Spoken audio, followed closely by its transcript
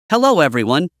Hello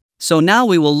everyone, so now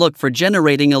we will look for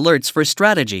generating alerts for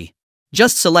strategy.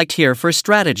 Just select here for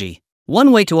strategy.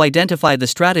 One way to identify the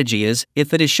strategy is,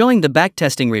 if it is showing the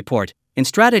backtesting report in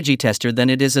Strategy Tester, then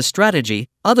it is a strategy,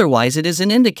 otherwise it is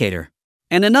an indicator.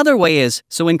 And another way is,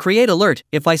 so in Create Alert,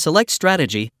 if I select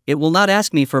strategy, it will not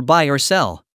ask me for buy or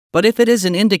sell. But if it is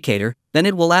an indicator, then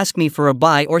it will ask me for a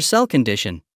buy or sell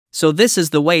condition. So this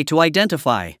is the way to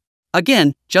identify.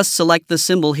 Again, just select the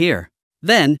symbol here.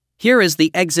 Then, here is the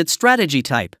exit strategy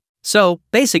type. So,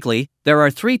 basically, there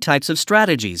are 3 types of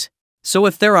strategies. So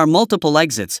if there are multiple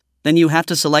exits, then you have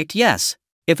to select yes.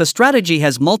 If a strategy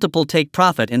has multiple take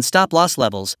profit and stop loss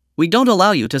levels, we don't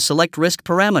allow you to select risk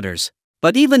parameters.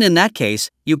 But even in that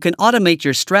case, you can automate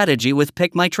your strategy with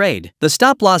PickMyTrade. The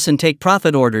stop loss and take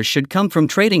profit orders should come from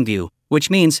TradingView,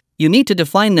 which means you need to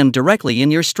define them directly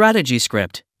in your strategy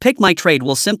script. PickMyTrade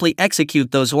will simply execute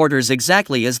those orders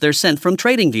exactly as they're sent from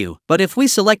TradingView. But if we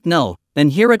select no, then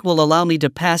here it will allow me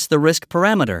to pass the risk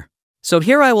parameter. So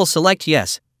here I will select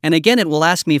yes, and again it will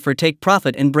ask me for take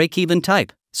profit and break-even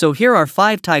type. So here are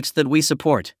 5 types that we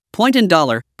support: point in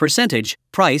dollar, percentage,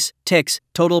 price, ticks,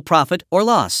 total profit or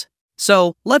loss.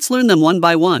 So, let's learn them one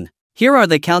by one. Here are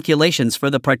the calculations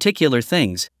for the particular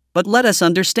things, but let us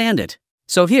understand it.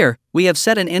 So here, we have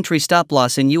set an entry stop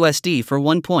loss in USD for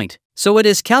 1 point. So it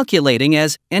is calculating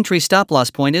as, entry stop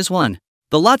loss point is 1.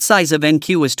 The lot size of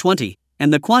NQ is 20,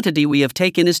 and the quantity we have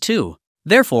taken is 2.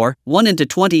 Therefore, 1 into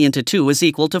 20 into 2 is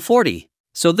equal to 40.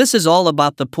 So this is all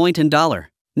about the point in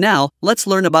dollar. Now, let's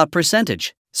learn about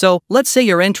percentage. So, let's say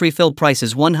your entry fill price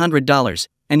is $100,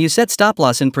 and you set stop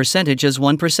loss in percentage as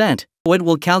 1%. It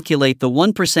will calculate the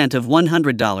 1% of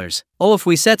 $100. If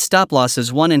we set stop loss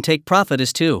as 1 and take profit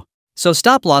as 2. So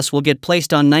stop loss will get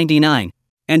placed on 99,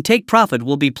 and take profit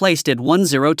will be placed at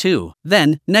 102.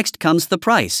 Then, next comes the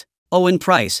price. In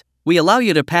price, we allow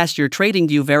you to pass your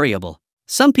TradingView variable.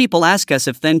 Some people ask us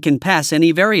if then can pass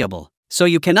any variable. So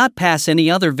you cannot pass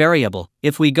any other variable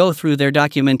if we go through their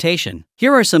documentation.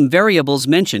 Here are some variables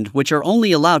mentioned which are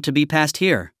only allowed to be passed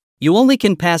here. You only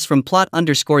can pass from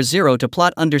plot_0 to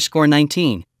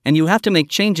plot_19, and you have to make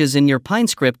changes in your Pine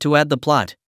script to add the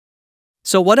plot.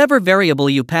 So whatever variable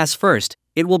you pass first,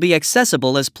 it will be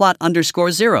accessible as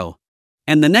plot_0.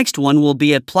 And the next one will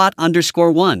be at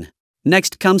plot_1.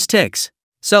 Next comes ticks.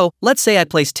 So, let's say I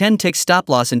place 10 ticks stop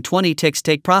loss and 20 ticks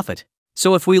take profit.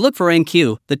 So if we look for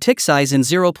NQ, the tick size in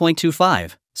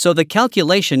 0.25. So the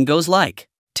calculation goes like,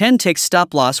 10 ticks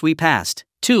stop loss we passed,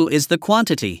 2 is the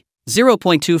quantity,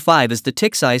 0.25 is the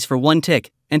tick size for 1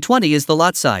 tick, and 20 is the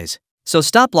lot size. So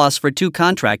stop loss for 2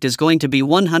 contract is going to be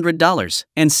 $100,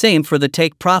 and same for the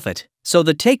take profit. So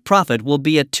the take profit will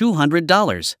be at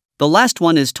 $200. The last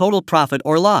one is total profit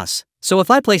or loss. So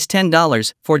if I place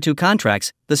 $10 for 2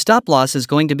 contracts, the stop loss is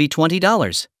going to be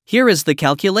 $20. Here is the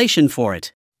calculation for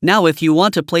it. Now if you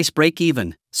want to place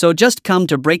break-even, so just come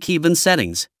to break-even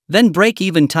settings. Then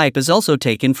break-even type is also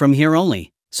taken from here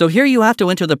only. So here you have to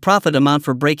enter the profit amount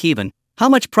for break-even, how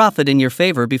much profit in your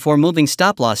favor before moving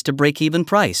stop loss to break-even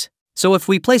price. So if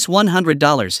we place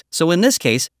 $100, so in this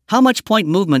case, how much point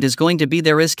movement is going to be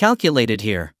there is calculated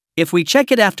here. If we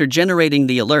check it after generating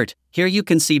the alert, here you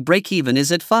can see break-even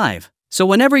is at 5. So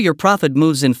whenever your profit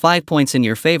moves in 5 points in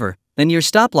your favor, then your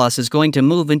stop loss is going to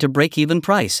move into break-even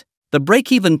price. The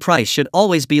break-even price should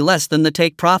always be less than the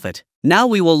take profit. Now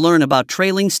we will learn about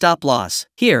trailing stop loss.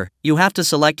 Here, you have to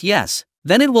select yes.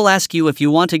 Then it will ask you if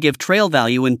you want to give trail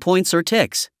value in points or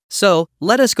ticks. So,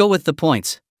 let us go with the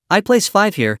points. I place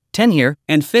 5 here, 10 here,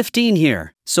 and 15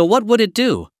 here. So what would it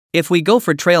do? If we go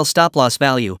for trail stop loss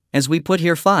value, as we put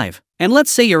here 5, and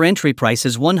let's say your entry price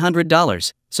is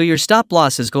 $100, so your stop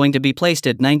loss is going to be placed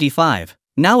at 95.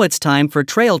 Now it's time for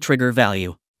trail trigger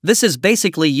value. This is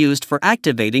basically used for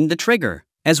activating the trigger.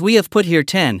 As we have put here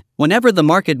 10, whenever the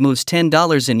market moves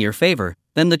 $10 in your favor,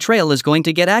 then the trail is going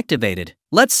to get activated.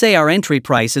 Let's say our entry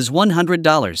price is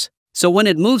 $100. So when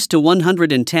it moves to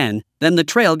 110, then the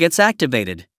trail gets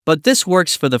activated. But this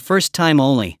works for the first time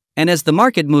only. And as the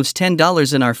market moves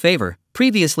 $10 in our favor,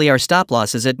 previously our stop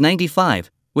loss is at 95,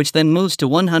 which then moves to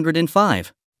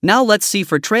 105. Now let's see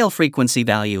for trail frequency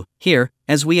value, here,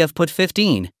 as we have put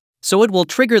 15. So it will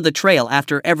trigger the trail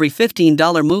after every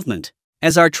 $15 movement.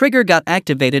 As our trigger got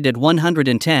activated at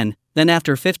 110, then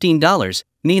after $15,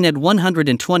 mean at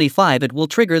 125 it will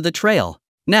trigger the trail.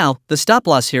 Now, the stop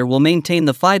loss here will maintain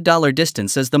the $5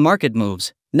 distance as the market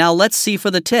moves. Now let's see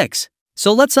for the ticks.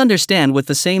 So let's understand with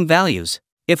the same values.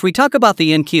 If we talk about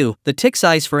the NQ, the tick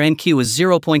size for NQ is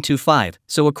 0.25,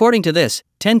 so according to this,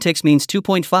 10 ticks means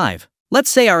 2.5. Let's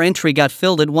say our entry got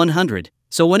filled at 100,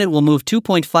 so when it will move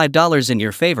 $2.5 in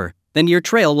your favor, then your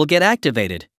trail will get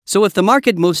activated. So if the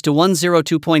market moves to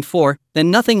 102.4, then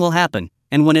nothing will happen,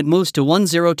 and when it moves to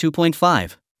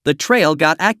 102.5, the trail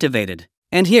got activated.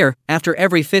 And here, after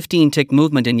every 15-tick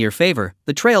movement in your favor,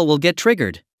 the trail will get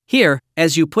triggered. Here,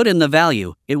 as you put in the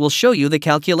value, it will show you the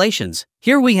calculations.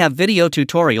 Here we have video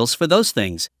tutorials for those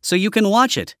things, so you can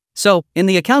watch it. So, in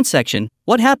the account section,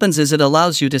 what happens is it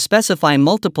allows you to specify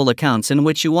multiple accounts in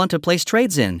which you want to place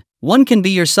trades in. One can be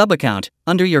your sub-account,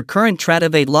 under your current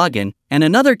Tradovate login, and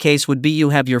another case would be you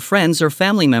have your friends or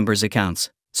family members' accounts.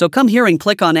 So come here and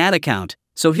click on Add Account.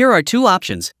 So here are two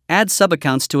options: add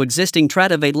sub-accounts to existing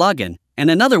Tradovate login, and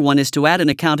another one is to add an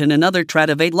account in another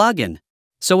Tradovate login.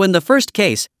 So in the first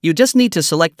case, you just need to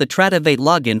select the Tradovate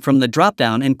login from the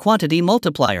drop-down and quantity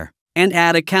multiplier, and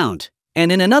add account.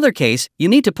 And in another case, you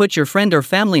need to put your friend or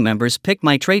family member's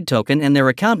PickMyTrade token and their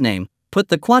account name, put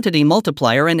the quantity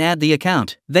multiplier and add the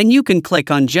account. Then you can click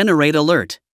on Generate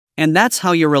Alert. And that's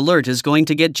how your alert is going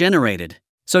to get generated.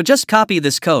 So just copy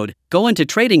this code, go into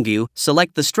TradingView,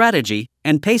 select the strategy,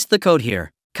 and paste the code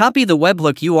here. Copy the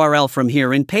webhook URL from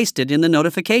here and paste it in the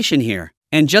notification here.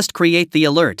 And just create the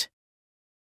alert.